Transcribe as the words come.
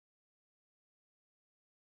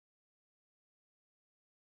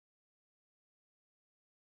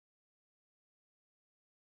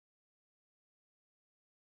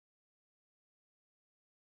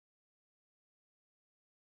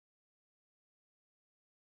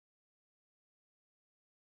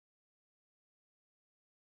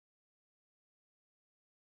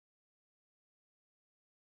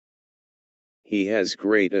He has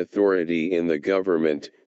great authority in the government.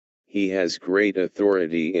 He has great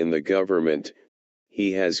authority in the government.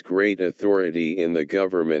 He has great authority in the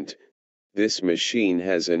government. This machine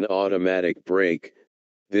has an automatic brake.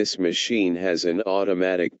 This machine has an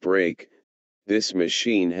automatic brake. This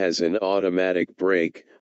machine has an automatic brake.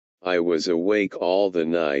 I was awake all the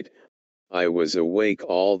night. I was awake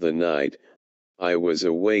all the night. I was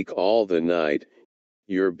awake all the night.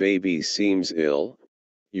 Your baby seems ill.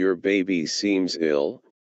 Your baby seems ill.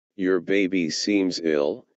 Your baby seems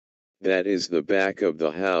ill. That is the back of the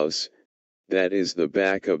house. That is the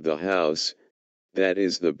back of the house. That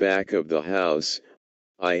is the back of the house.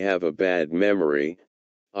 I have a bad memory.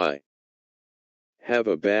 I have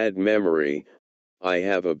a bad memory. I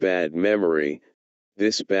have a bad memory.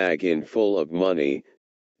 This bag in full of money.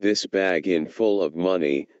 This bag in full of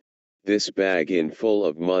money. This bag in full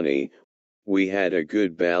of money. We had a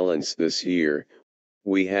good balance this year.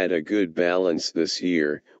 We had a good balance this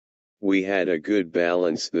year. We had a good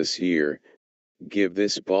balance this year. Give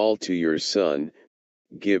this ball to your son.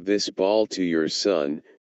 Give this ball to your son.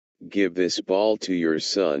 Give this ball to your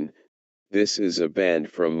son. This is a band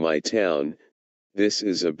from my town. This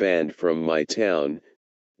is a band from my town.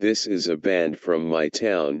 This is a band from my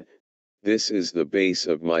town. This is the base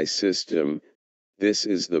of my system. This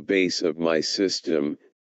is the base of my system.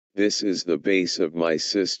 This is the base of my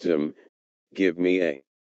system. Give me a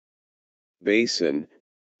basin.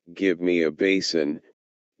 Give me a basin.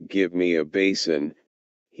 Give me a basin.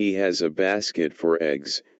 He has a basket for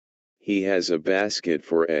eggs. He has a basket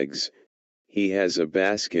for eggs. He has a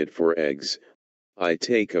basket for eggs. I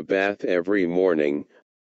take a bath every morning.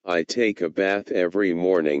 I take a bath every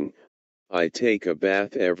morning. I take a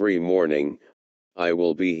bath every morning. I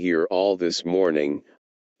will be here all this morning.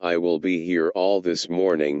 I will be here all this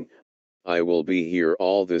morning. I will be here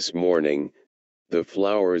all this morning. The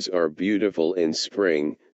flowers are beautiful in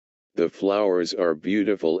spring. The flowers are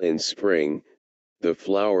beautiful in spring. The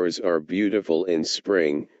flowers are beautiful in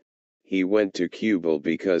spring. He went to Cuba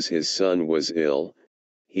because his son was ill.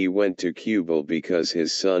 He went to Cuba because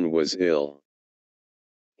his son was ill.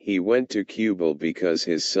 He went to Cuba because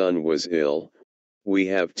his son was ill. We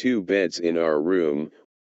have 2 beds in our room.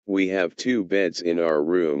 We have 2 beds in our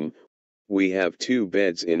room. We have 2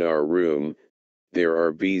 beds in our room. There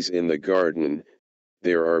are bees in the garden.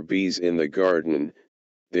 There are bees in the garden.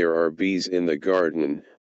 There are bees in the garden.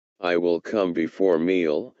 I will come before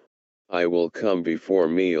meal. I will come before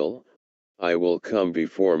meal. I will come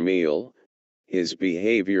before meal. His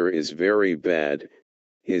behavior is very bad.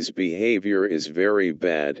 His behavior is very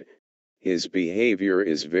bad. His behavior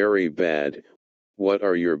is very bad. What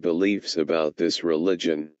are your beliefs about this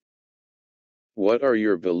religion? What are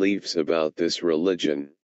your beliefs about this religion?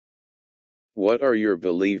 What are your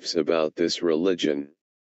beliefs about this religion?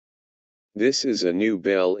 This is a new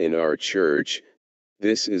bell in our church.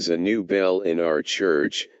 This is a new bell in our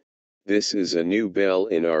church. This is a new bell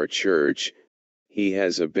in our church. He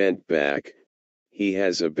has a bent back. He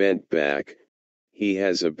has a bent back. He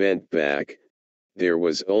has a bent back. There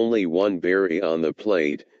was only one berry on the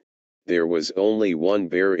plate. There was only one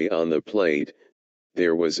berry on the plate.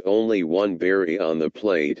 There was only one berry on the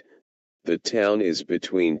plate. The town is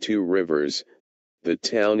between 2 rivers. The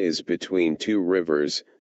town is between 2 rivers.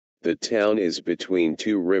 The town is between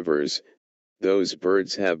 2 rivers. Those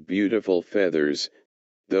birds have beautiful feathers.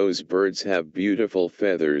 Those birds have beautiful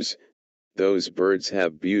feathers. Those birds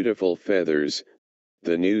have beautiful feathers.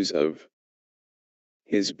 The news of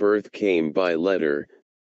his birth came by letter.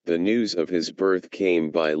 The news of his birth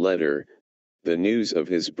came by letter. The news of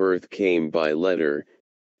his birth came by letter.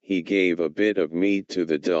 He gave a bit of meat to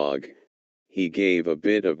the dog. He gave a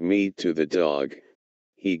bit of meat to the dog.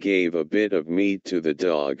 He gave a bit of meat to the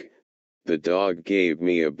dog. The dog gave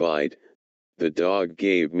me a bite. The dog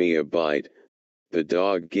gave me a bite. The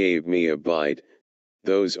dog gave me a bite.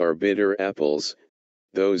 Those are bitter apples.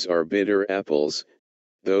 Those are bitter apples.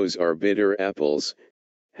 Those are bitter apples.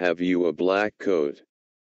 Have you a black coat?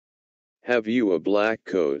 Have you a black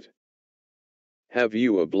coat? Have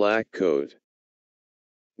you a black coat?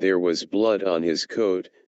 There was blood on his coat.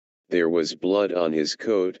 There was blood on his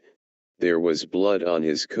coat. There was blood on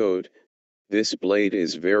his coat. This blade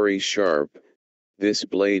is very sharp. This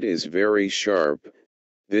blade is very sharp.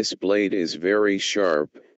 This blade is very sharp.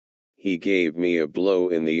 He gave me a blow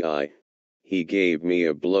in the eye. He gave me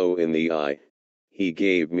a blow in the eye. He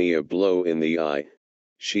gave me a blow in the eye.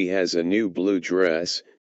 She has a new blue dress.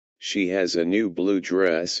 She has a new blue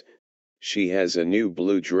dress. She has a new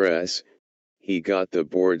blue dress. He got the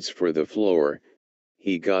boards for the floor.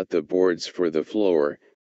 He got the boards for the floor.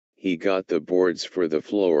 He got the boards for the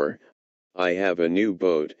floor. I have a new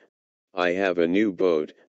boat. I have a new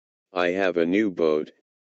boat, I have a new boat,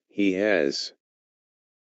 he has.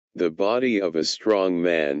 The body of a strong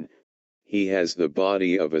man, he has the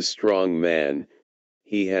body of a strong man,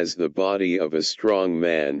 he has the body of a strong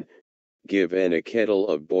man. Give N a kettle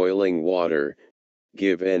of boiling water,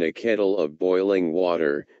 give N a kettle of boiling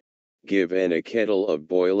water, give N a kettle of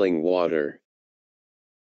boiling water.